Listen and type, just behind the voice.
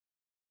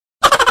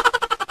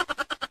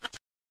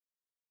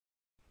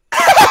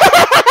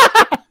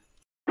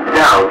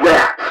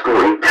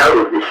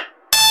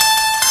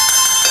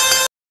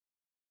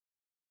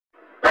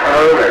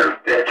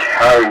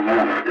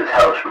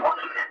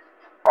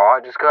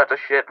cut the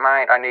shit,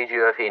 mate. I need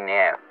you up here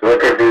now.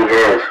 Look at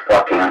these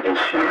fucking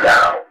issues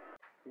out.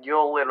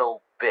 Your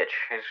little bitch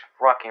is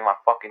rocking my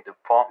fucking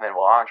department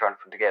while I'm trying to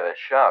put together a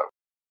show.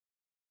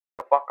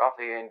 Fuck off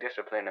here and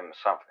discipline him or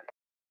something.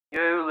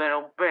 You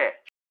little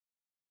bitch.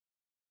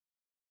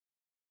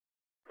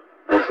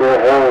 This little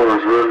hole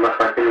has ruined my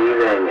fucking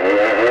evening.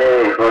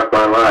 Hey, fuck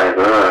my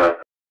life,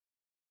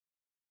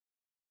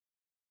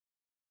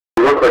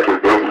 You look like you're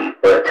busy,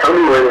 but tell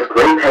me where this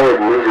gray-headed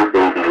loser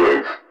baby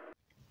is.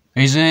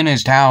 He's in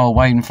his tower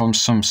waiting for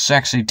some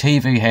sexy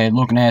TV head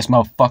looking ass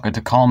motherfucker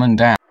to calm him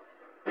down.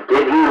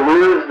 Did he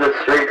lose the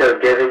streak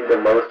of giving the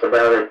most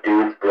amount of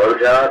dudes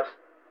blowjobs?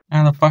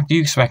 How the fuck do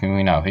you expect me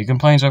to know? He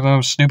complains over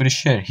the stupidest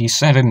shit. He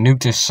sent a nuke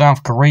to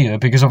South Korea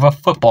because of a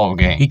football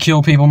game. He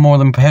killed people more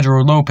than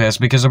Pedro Lopez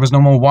because there was no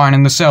more wine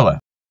in the cellar.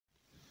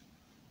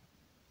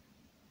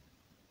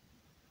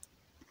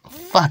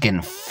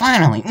 Fucking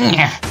finally!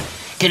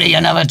 Get you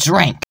another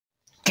drink!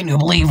 Can you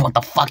believe what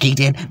the fuck he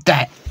did?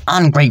 That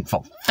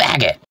ungrateful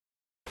faggot!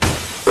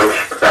 Which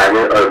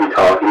faggot are we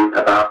talking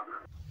about?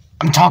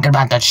 I'm talking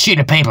about that sheet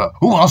of paper.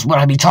 Who else would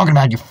I be talking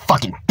about, you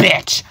fucking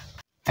bitch?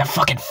 That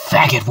fucking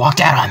faggot walked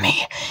out on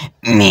me.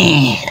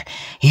 Me!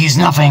 He's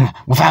nothing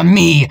without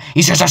me.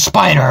 He's just a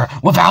spider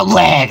without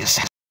legs.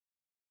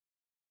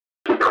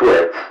 He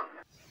quits.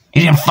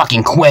 He didn't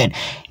fucking quit.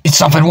 It's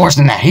something worse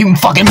than that. He didn't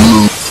fucking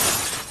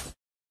move.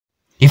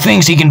 He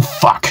thinks he can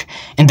fuck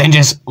and then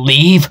just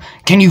leave?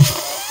 Can you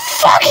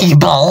fucking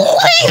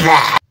believe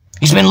that?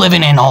 He's been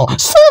living in all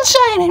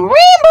sunshine and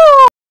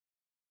rainbow.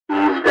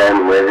 He's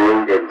been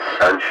living in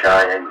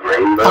sunshine and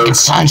rainbows? Fucking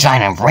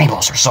sunshine and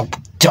rainbows are so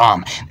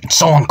dumb and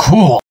so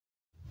uncool.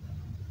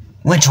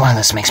 Which one of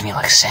this makes me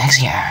look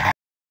sexier?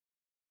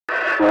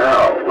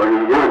 Well, what are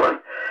you doing?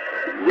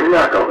 You're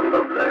not going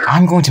over there.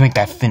 I'm going to make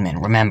that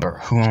Finman remember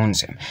who owns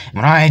him. And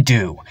when I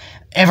do,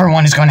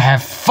 everyone is going to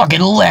have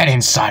fucking lead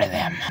inside of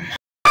them.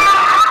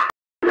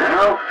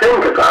 Now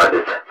think about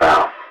it,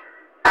 pal.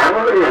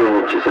 Our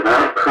image is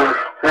about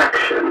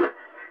perfection.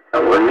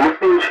 And what do you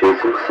think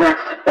chasing sex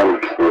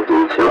offenders will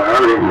do to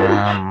our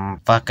image?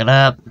 Fuck it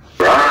up.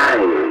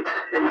 Right.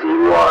 And do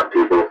you want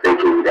people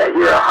thinking that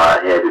you're a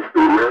hot-headed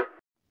boomer?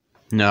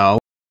 No.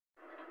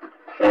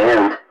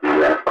 And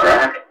you have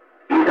crack?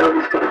 You know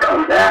he's gonna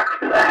come back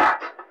for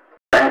that.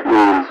 That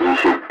means you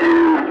should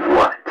do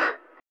what?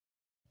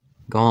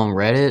 Go on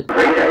Reddit?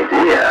 Great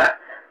idea.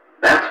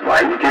 That's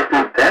why you get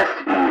the best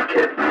Eve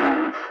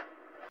kittens.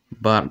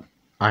 But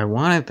I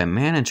wanted the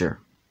manager.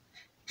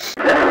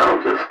 Then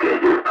I'll just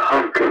get your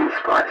pumpkin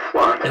spice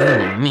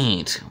latte. Ooh,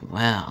 meat.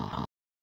 Well.